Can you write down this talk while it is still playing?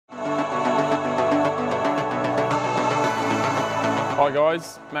Hi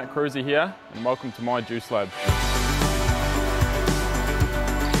guys, Matt Kreuzer here and welcome to my juice lab.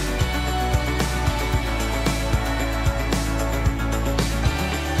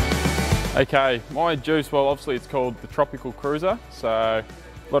 Okay, my juice, well obviously it's called the Tropical Kreuzer. So a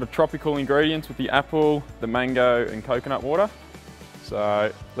lot of tropical ingredients with the apple, the mango and coconut water.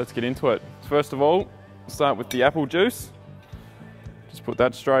 So let's get into it. First of all, start with the apple juice. Just put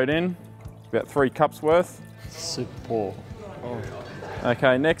that straight in, about 3 cups worth. Super poor. Oh.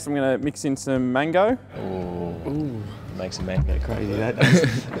 Okay, next I'm going to mix in some mango. Ooh. Makes a man go crazy, that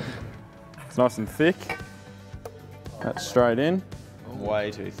does. It's nice and thick. That's straight in.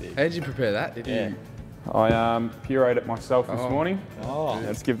 Way too thick. How did you prepare that? Did you? I pureed it myself this morning. Oh.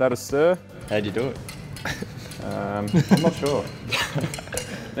 Let's give that a stir. How'd you do it? I'm not sure.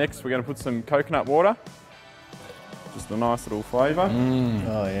 Next we're going to put some coconut water. Just a nice little flavour.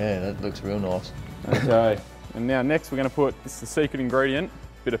 Oh yeah, that looks real nice. Okay, and now next we're going to put, this is the secret ingredient,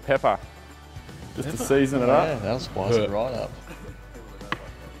 a bit of pepper. Just to season it up. Yeah, that'll spice it right up.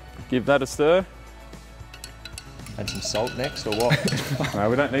 Give that a stir. Add some salt next or what? No,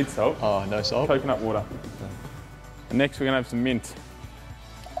 we don't need salt. Oh, no salt? Coconut water. And next we're going to have some mint.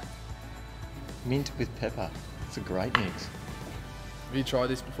 Mint with pepper. It's a great mix. Have you tried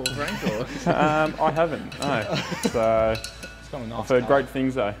this before, Frank? Or? I haven't, no. So, It's got a nice I've heard colour. great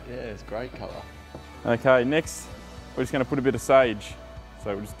things though. Yeah, it's great colour. Okay, next we're just going to put a bit of sage.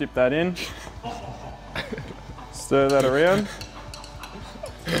 So we'll just dip that in, stir that around.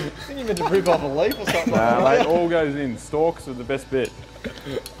 I think you meant to rip off a leaf or something. Nah, mate, all goes in. Stalks are the best bit.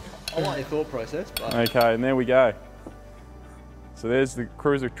 I like your thought process, but... Okay, and there we go. So there's the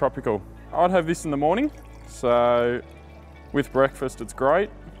Kreuzer Tropical. I'd have this in the morning. So with breakfast, it's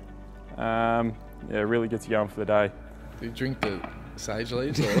great. Yeah, it really gets you going for the day. Do you drink the sage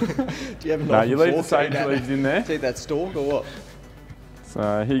leaves? Or? Do you have a No, knife you and leave the fork? sage leaves in there. See that stalk or what?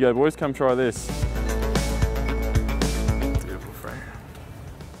 So here you go, boys. Come try this. Beautiful, Frank.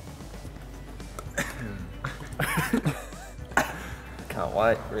 Can't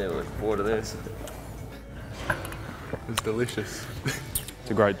wait. Really looking forward to this. It's delicious.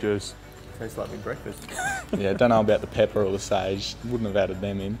 It's a great juice. Tastes like my breakfast. Yeah, don't know about the pepper or the sage. Wouldn't have added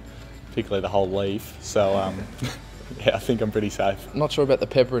them in, particularly the whole leaf. So, yeah, I think I'm pretty safe. Not sure about the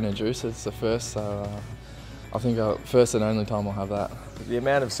pepper in a juice. It's the first, so I think first and only time I'll have that. The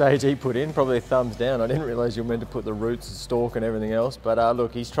amount of sage he put in, probably a thumbs down. I didn't realise you were meant to put the roots, the stalk and everything else. But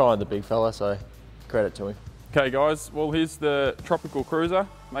look, he's trying, the big fella, so credit to him. Okay guys, well here's the Tropical Kreuzer.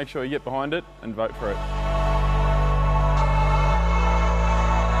 Make sure you get behind it and vote for it.